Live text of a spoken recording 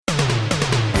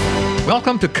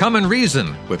Welcome to Come and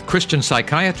Reason with Christian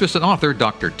psychiatrist and author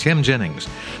Dr. Tim Jennings.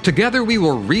 Together we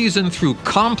will reason through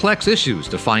complex issues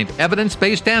to find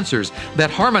evidence-based answers that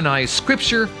harmonize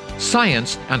Scripture,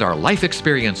 science, and our life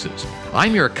experiences.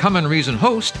 I'm your Come and Reason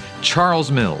host, Charles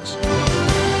Mills.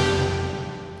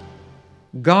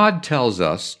 God tells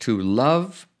us to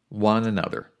love one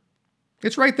another.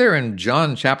 It's right there in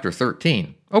John chapter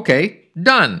 13. Okay,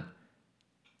 done.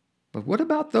 But what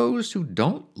about those who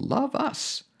don't love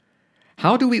us?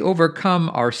 How do we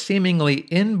overcome our seemingly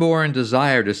inborn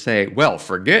desire to say, well,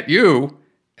 forget you,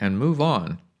 and move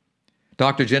on?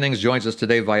 Dr. Jennings joins us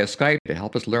today via Skype to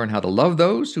help us learn how to love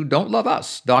those who don't love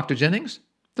us. Dr. Jennings,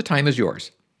 the time is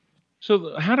yours.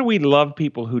 So how do we love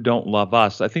people who don't love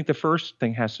us? I think the first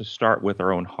thing has to start with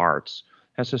our own hearts,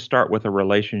 has to start with a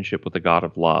relationship with the God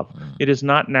of love. It is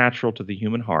not natural to the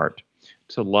human heart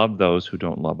to love those who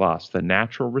don't love us. The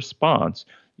natural response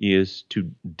is to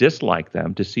dislike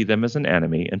them, to see them as an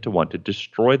enemy, and to want to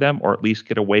destroy them or at least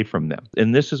get away from them.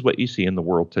 And this is what you see in the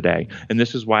world today. And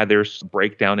this is why there's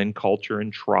breakdown in culture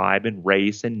and tribe and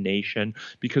race and nation,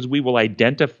 because we will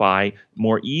identify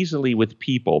more easily with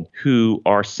people who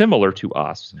are similar to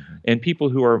us and people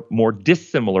who are more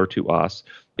dissimilar to us.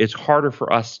 It's harder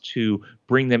for us to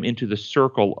bring them into the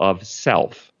circle of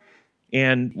self.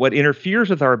 And what interferes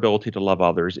with our ability to love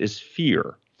others is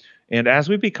fear. And as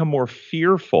we become more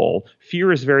fearful,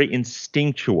 fear is very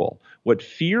instinctual. What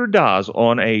fear does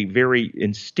on a very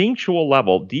instinctual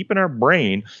level, deep in our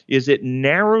brain, is it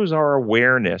narrows our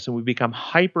awareness and we become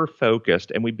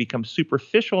hyper-focused and we become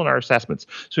superficial in our assessments.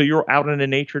 So you're out on a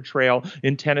nature trail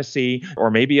in Tennessee, or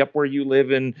maybe up where you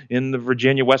live in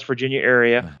the West Virginia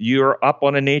area. You're up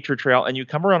on a nature trail and you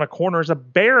come around a corner, there's a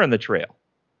bear in the trail.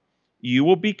 You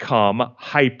will become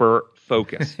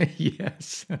hyper-focused.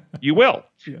 Yes. You will.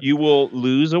 Yeah. You will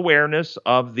lose awareness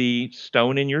of the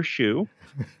stone in your shoe.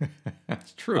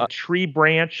 That's true. A tree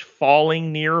branch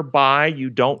falling nearby,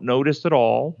 you don't notice at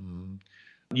all.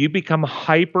 You become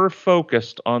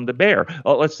hyper-focused on the bear.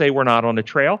 Let's say we're not on a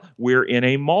trail, we're in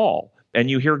a mall,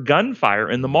 and you hear gunfire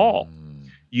in the mall.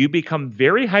 You become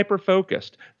very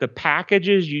hyper-focused. The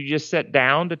packages you just set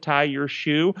down to tie your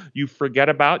shoe, you forget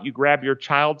about, you grab your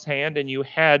child's hand and you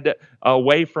head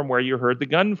away from where you heard the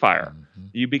gunfire.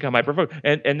 You become hyper-focused.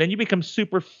 And then you become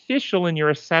superficial in your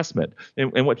assessment.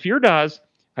 And what fear does,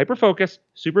 hyper-focused,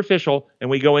 superficial, and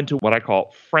we go into what I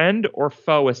call friend or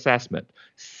foe assessment,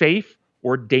 safe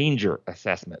or danger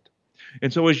assessment.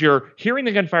 And so as you're hearing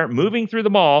the gunfire, moving through the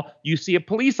mall, you see a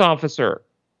police officer.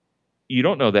 You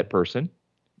don't know that person.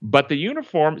 But the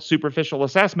uniform, superficial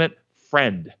assessment,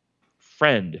 friend,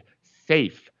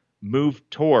 safe, move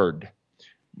toward.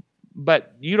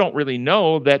 But you don't really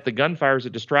know that the gunfire is a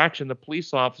distraction. The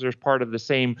police officer is part of the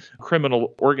same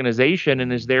criminal organization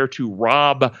and is there to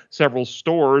rob several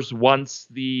stores once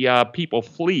the people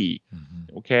flee.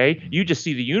 Okay? You just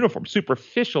see the uniform,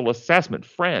 superficial assessment,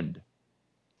 friend.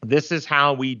 This is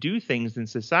how we do things in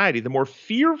society. The more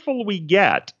fearful we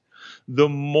get, the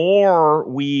more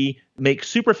we make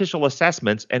superficial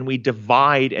assessments and we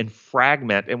divide and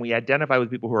fragment and we identify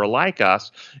with people who are like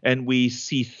us and we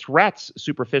see threats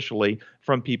superficially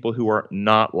from people who are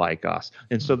not like us.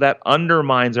 And so that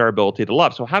undermines our ability to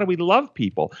love. So how do we love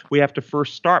people? We have to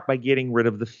first start by getting rid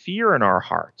of the fear in our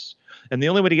hearts. And the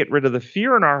only way to get rid of the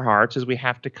fear in our hearts is we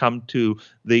have to come to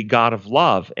the God of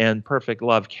love, and perfect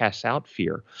love casts out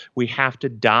fear. We have to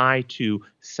die to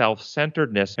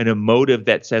self-centeredness and a motive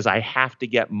that says, I have to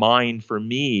get mine for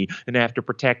me, and I have to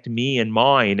protect me and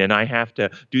mine, and I have to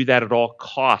do that at all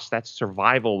costs. That's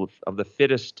survival of the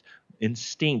fittest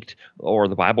instinct, or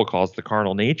the Bible calls the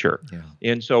carnal nature. Yeah.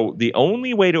 And so the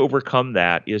only way to overcome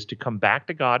that is to come back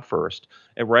to God first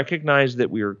and recognize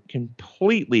that we are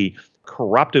completely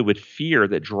corrupted with fear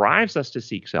that drives us to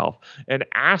seek self, and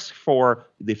ask for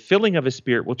the filling of His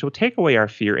Spirit, which will take away our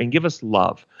fear and give us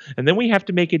love. And then we have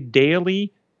to make a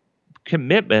daily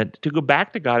commitment to go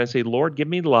back to God and say, Lord, give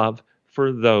me love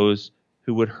for those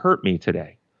who would hurt me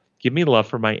today. Give me love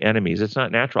for my enemies. It's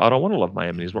not natural. I don't want to love my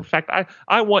enemies. In fact,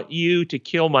 I want you to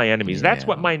kill my enemies. That's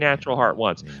what my natural heart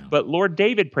wants. Yeah. But Lord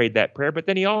David prayed that prayer, but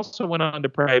then he also went on to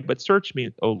pray, but search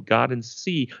me, O God, and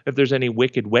see if there's any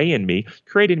wicked way in me.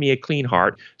 Create in me a clean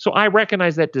heart. So I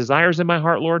recognize that desires in my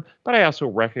heart, Lord, but I also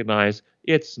recognize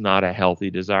it's not a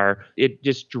healthy desire. It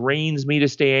just drains me to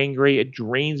stay angry. It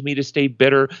drains me to stay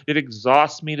bitter. It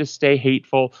exhausts me to stay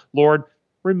hateful. Lord,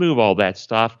 remove all that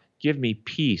stuff. Give me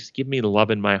peace, give me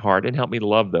love in my heart, and help me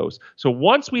love those. So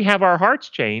once we have our hearts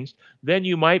changed, then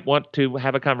you might want to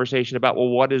have a conversation about, well,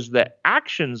 what does the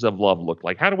actions of love look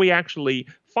like? How do we actually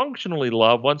functionally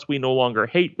love once we no longer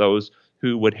hate those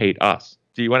who would hate us?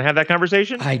 Do you want to have that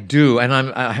conversation? I do, and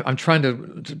I'm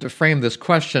trying to frame this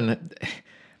question.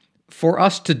 For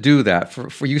us to do that,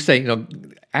 for you say,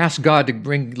 ask God to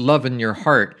bring love in your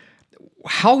heart.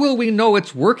 How will we know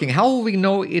it's working? How will we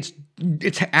know it's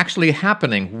actually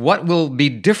happening? What will be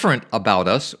different about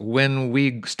us when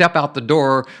we step out the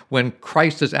door, when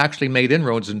Christ has actually made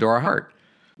inroads into our heart?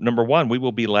 Number one, we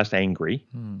will be less angry.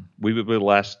 We will be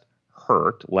less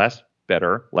hurt, less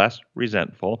bitter, less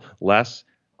resentful, less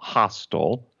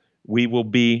hostile. We will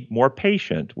be more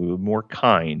patient. We will be more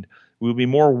kind. We will be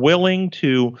more willing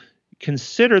to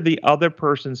consider the other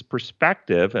person's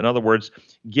perspective. In other words,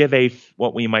 give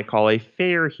what we might call a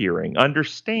fair hearing.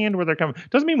 Understand where they're coming.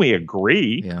 Doesn't mean we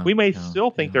agree. We may still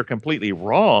think they're completely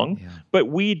wrong, but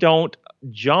we don't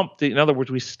jump. In other words,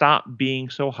 we stop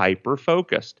being so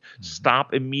hyper-focused.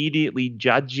 Stop immediately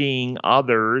judging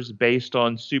others based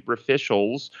on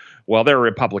superficials. Well, they're a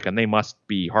Republican. They must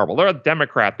be horrible. They're a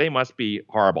Democrat. They must be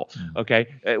horrible. Okay?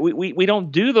 We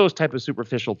don't do those type of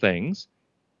superficial things,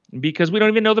 because we don't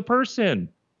even know the person.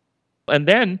 And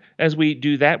then as we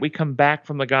do that, we come back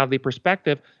from the godly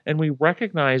perspective and we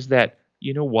recognize that,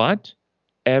 you know what?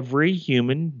 Every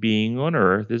human being on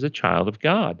earth is a child of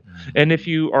God. And if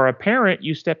you are a parent,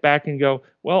 you step back and go,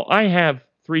 well, I have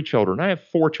 3 children. I have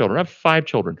 4 children. I have 5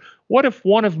 children. What if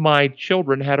one of my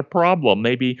children had a problem?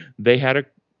 Maybe they had a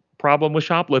problem with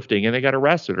shoplifting and they got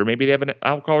arrested, or maybe they have an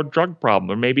alcohol or drug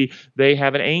problem, or maybe they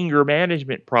have an anger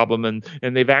management problem and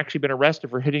they've actually been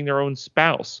arrested for hitting their own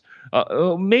spouse.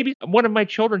 Maybe one of my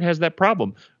children has that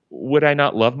problem. Would I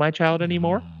not love my child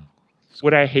anymore?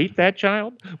 Would I hate that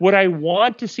child? Would I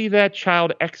want to see that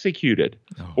child executed?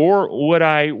 Or would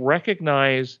I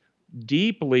recognize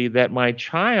deeply that my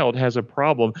child has a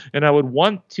problem and I would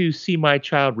want to see my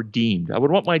child redeemed? I would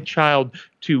want my child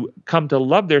to come to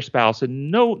love their spouse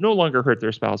and no longer hurt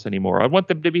their spouse anymore. I'd want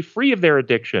them to be free of their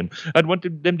addiction. I'd want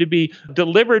them to be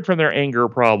delivered from their anger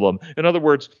problem. In other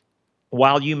words,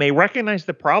 while you may recognize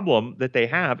the problem that they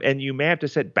have, and you may have to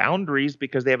set boundaries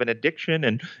because they have an addiction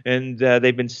and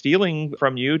they've been stealing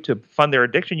from you to fund their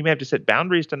addiction, you may have to set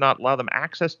boundaries to not allow them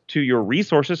access to your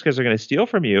resources because they're going to steal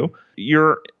from you.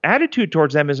 Your attitude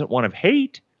towards them isn't one of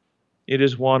hate. It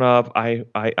is one of, I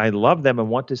love them and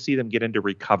want to see them get into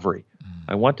recovery.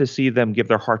 I want to see them give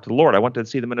their heart to the Lord. I want to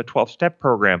see them in a 12-step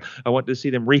program. I want to see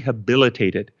them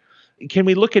rehabilitated. Can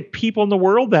we look at people in the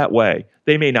world that way?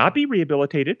 They may not be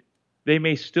rehabilitated. They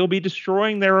may still be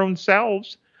destroying their own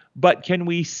selves, but can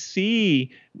we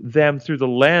see them through the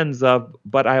lens of,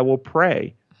 but I will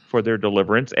pray for their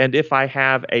deliverance. And if I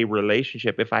have a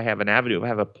relationship, if I have an avenue, if I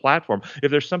have a platform,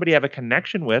 if there's somebody I have a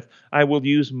connection with, I will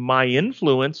use my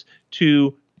influence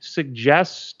to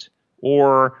suggest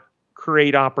or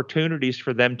create opportunities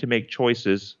for them to make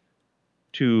choices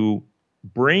to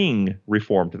bring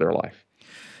reform to their life.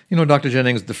 Dr.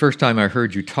 Jennings, the first time I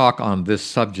heard you talk on this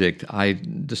subject, I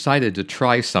decided to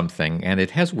try something, and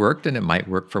it has worked, and it might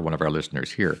work for one of our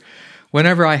listeners here.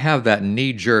 Whenever I have that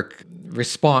knee-jerk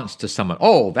response to someone,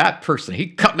 oh, that person, he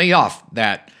cut me off,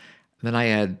 that, then I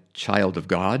add, child of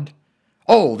God.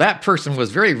 Oh, that person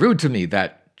was very rude to me,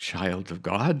 that child of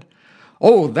God.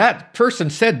 Oh, that person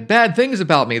said bad things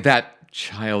about me, that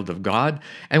child of God.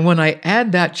 And when I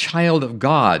add that child of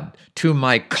God to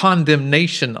my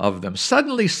condemnation of them,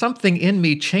 suddenly something in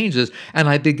me changes and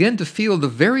I begin to feel the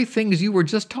very things you were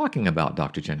just talking about,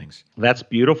 Dr. Jennings. That's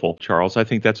beautiful, Charles. I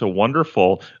think that's a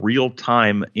wonderful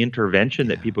real-time intervention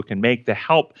that people can make to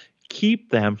help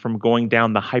keep them from going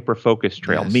down the hyper-focus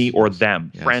trail, me or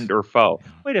them, friend or foe.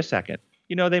 Wait a second.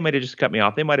 They might have just cut me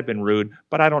off. They might have been rude,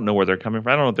 but I don't know where they're coming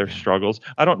from. I don't know their struggles.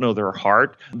 I don't know their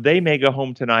heart. They may go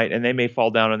home tonight and they may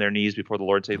fall down on their knees before the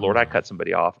Lord and say, Lord, I cut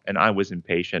somebody off and I was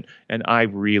impatient and I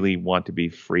really want to be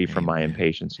free from my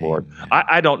impatience, Lord.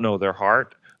 I don't know their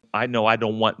heart. I know I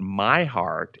don't want my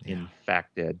heart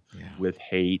infected with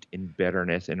hate and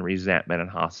bitterness and resentment and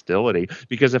hostility,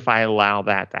 because if I allow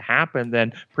that to happen,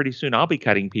 then pretty soon I'll be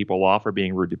cutting people off or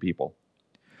being rude to people.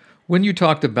 When you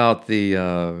talked about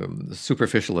the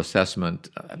superficial assessment,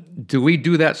 do we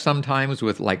do that sometimes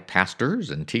with like pastors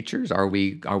and teachers? Are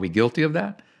we guilty of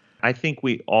that? I think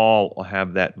we all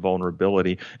have that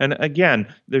vulnerability. And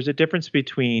again, there's a difference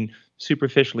between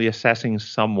superficially assessing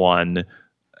someone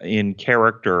in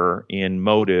character, in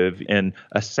motive, and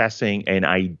assessing an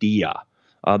idea.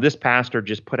 This pastor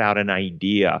just put out an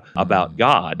idea about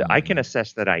God. I can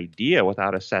assess that idea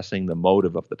without assessing the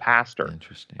motive of the pastor.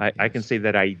 Interesting. I can say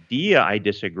that idea I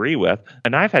disagree with,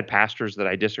 and I've had pastors that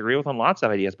I disagree with on lots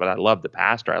of ideas, but I love the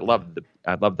pastor. I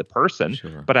love the person,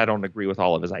 Sure. but I don't agree with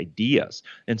all of his ideas.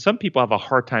 And some people have a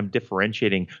hard time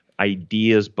differentiating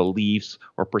ideas, beliefs,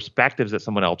 or perspectives that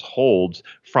someone else holds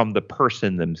from the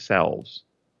person themselves.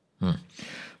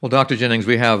 Well, Dr. Jennings,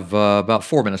 we have about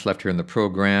 4 minutes left here in the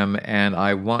program, and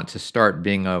I want to start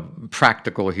being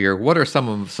practical here. What are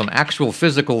some actual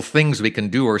physical things we can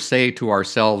do or say to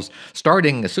ourselves,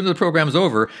 starting as soon as the program's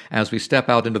over, as we step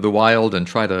out into the wild and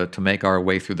try to make our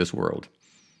way through this world?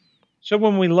 So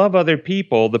when we love other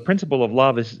people, the principle of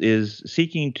love is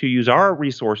seeking to use our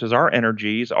resources, our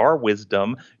energies, our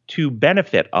wisdom to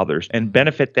benefit others and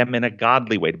benefit them in a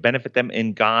godly way, to benefit them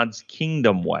in God's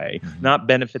kingdom way, not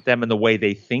benefit them in the way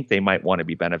they think they might want to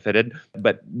be benefited,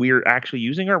 but we're actually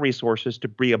using our resources to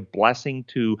be a blessing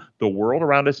to the world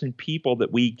around us and people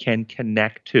that we can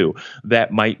connect to.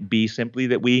 That might be simply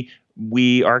that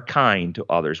we are kind to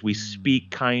others. We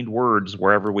speak kind words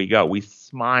wherever we go. We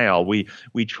smile. We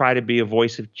try to be a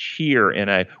voice of cheer in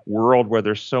a world where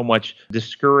there's so much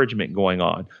discouragement going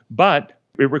on. But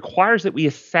it requires that we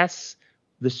assess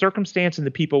the circumstance and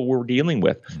the people we're dealing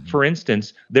with. For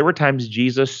instance, there were times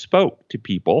Jesus spoke to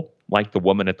people, like the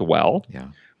woman at the well,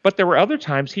 but there were other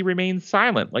times he remained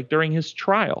silent, like during his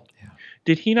trial.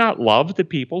 Did he not love the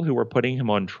people who were putting him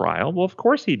on trial? Well, of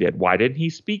course he did. Why didn't he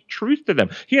speak truth to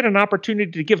them? He had an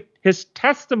opportunity to give his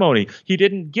testimony. He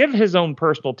didn't give his own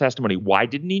personal testimony. Why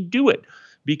didn't he do it?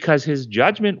 Because his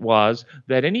judgment was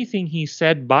that anything he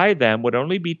said by them would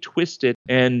only be twisted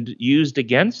and used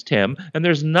against him, and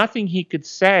there's nothing he could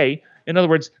say. In other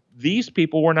words, these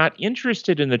people were not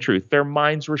interested in the truth. Their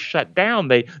minds were shut down.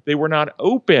 They were not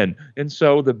open. And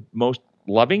so the most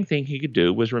loving thing he could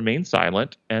do was remain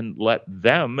silent and let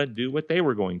them do what they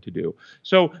were going to do.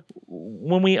 So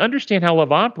when we understand how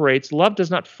love operates, love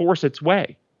does not force its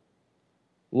way.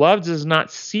 Love does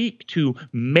not seek to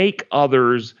make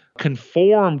others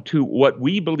conform to what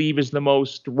we believe is the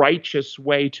most righteous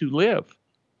way to live.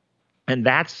 And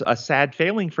that's a sad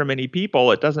failing for many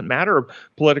people. It doesn't matter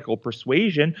political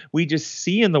persuasion. We just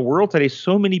see in the world today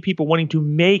so many people wanting to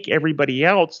make everybody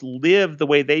else live the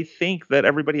way they think that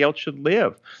everybody else should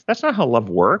live. That's not how love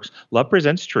works. Love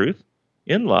presents truth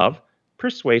in love,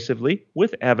 persuasively,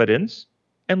 with evidence,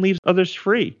 and leaves others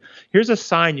free. Here's a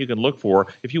sign you can look for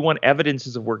if you want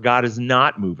evidences of where God is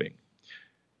not moving.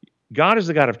 God is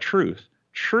the God of truth.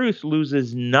 Truth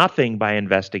loses nothing by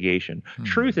investigation.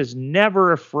 Truth is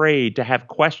never afraid to have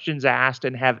questions asked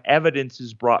and have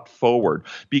evidences brought forward,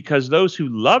 because those who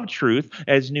love truth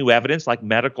as new evidence, like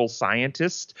medical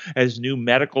scientists, as new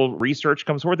medical research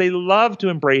comes forward, they love to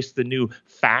embrace the new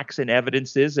facts and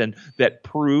evidences and that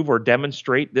prove or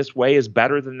demonstrate this way is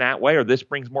better than that way, or this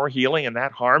brings more healing and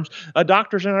that harms.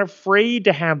 Doctors are not afraid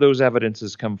to have those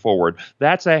evidences come forward.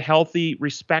 That's a healthy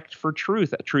respect for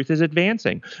truth. Truth is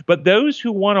advancing. But those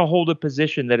who want to hold a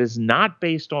position that is not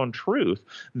based on truth,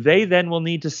 they then will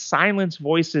need to silence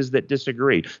voices that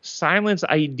disagree, silence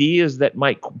ideas that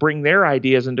might bring their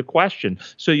ideas into question.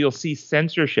 So you'll see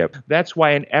censorship. That's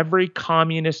why in every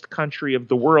communist country of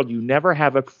the world, you never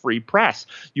have a free press.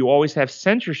 You always have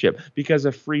censorship, because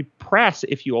a free press,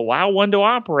 if you allow one to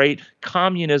operate,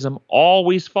 communism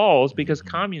always falls, because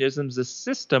communism is a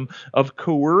system of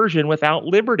coercion without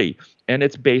liberty, and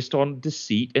it's based on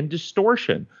deceit and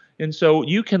distortion. And so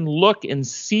you can look and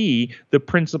see the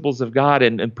principles of God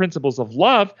and principles of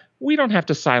love. We don't have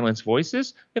to silence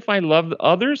voices. If I love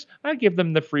others, I give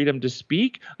them the freedom to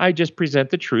speak. I just present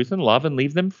the truth and love and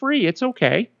leave them free. It's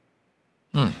okay.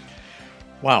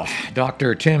 Wow.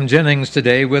 Dr. Tim Jennings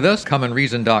today with us.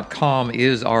 ComeAndReason.com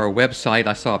is our website.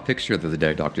 I saw a picture the other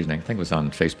day, Dr. Jennings, I think it was on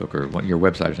Facebook or your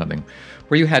website or something,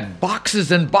 where you had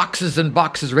boxes and boxes and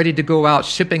boxes ready to go out,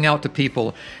 shipping out to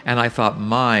people. And I thought,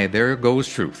 there goes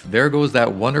truth. There goes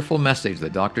that wonderful message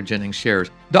that Dr. Jennings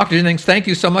shares. Dr. Jennings, thank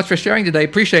you so much for sharing today.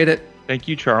 Appreciate it. Thank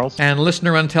you, Charles. And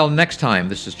listener, until next time,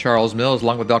 this is Charles Mills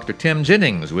along with Dr. Tim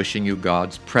Jennings, wishing you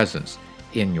God's presence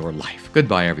in your life.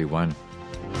 Goodbye, everyone.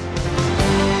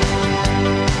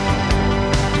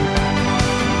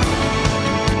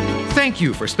 Thank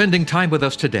you for spending time with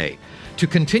us today. To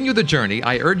continue the journey,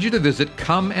 I urge you to visit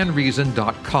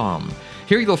ComeAndReason.com.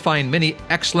 Here you'll find many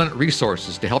excellent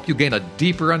resources to help you gain a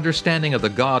deeper understanding of the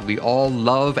God we all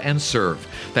love and serve.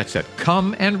 That's at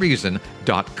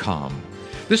ComeAndReason.com.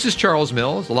 This is Charles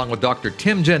Mills, along with Dr.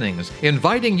 Tim Jennings,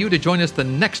 inviting you to join us the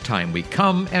next time we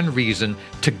come and reason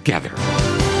together.